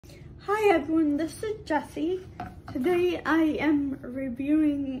Hi everyone, this is Jessie. Today I am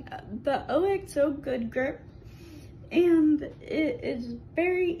reviewing the OXO Good Grip, and it is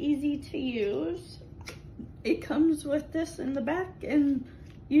very easy to use. It comes with this in the back, and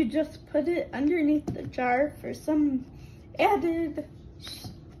you just put it underneath the jar for some added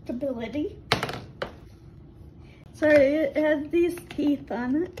stability. So it has these teeth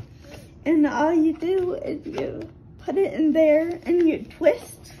on it, and all you do is you put it in there and you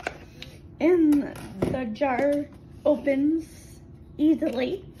twist, and the jar opens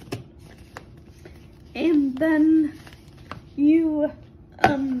easily. And then you,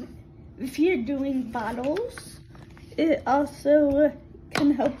 if you're doing bottles, it also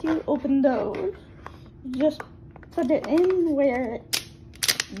can help you open those. Just put it in where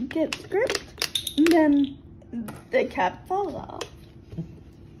it gets gripped, and then the cap falls off.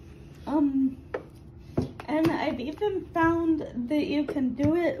 And I've even found that you can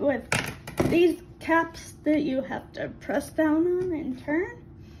do it with these caps that you have to press down on and turn.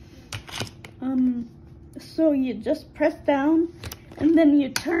 So you just press down and then you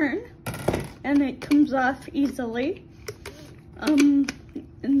turn and it comes off easily. And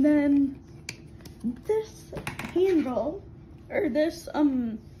then this handle, or this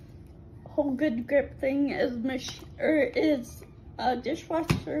whole good grip thing is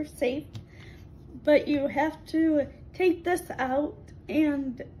dishwasher safe, but you have to take this out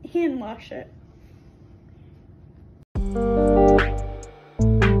and hand wash it.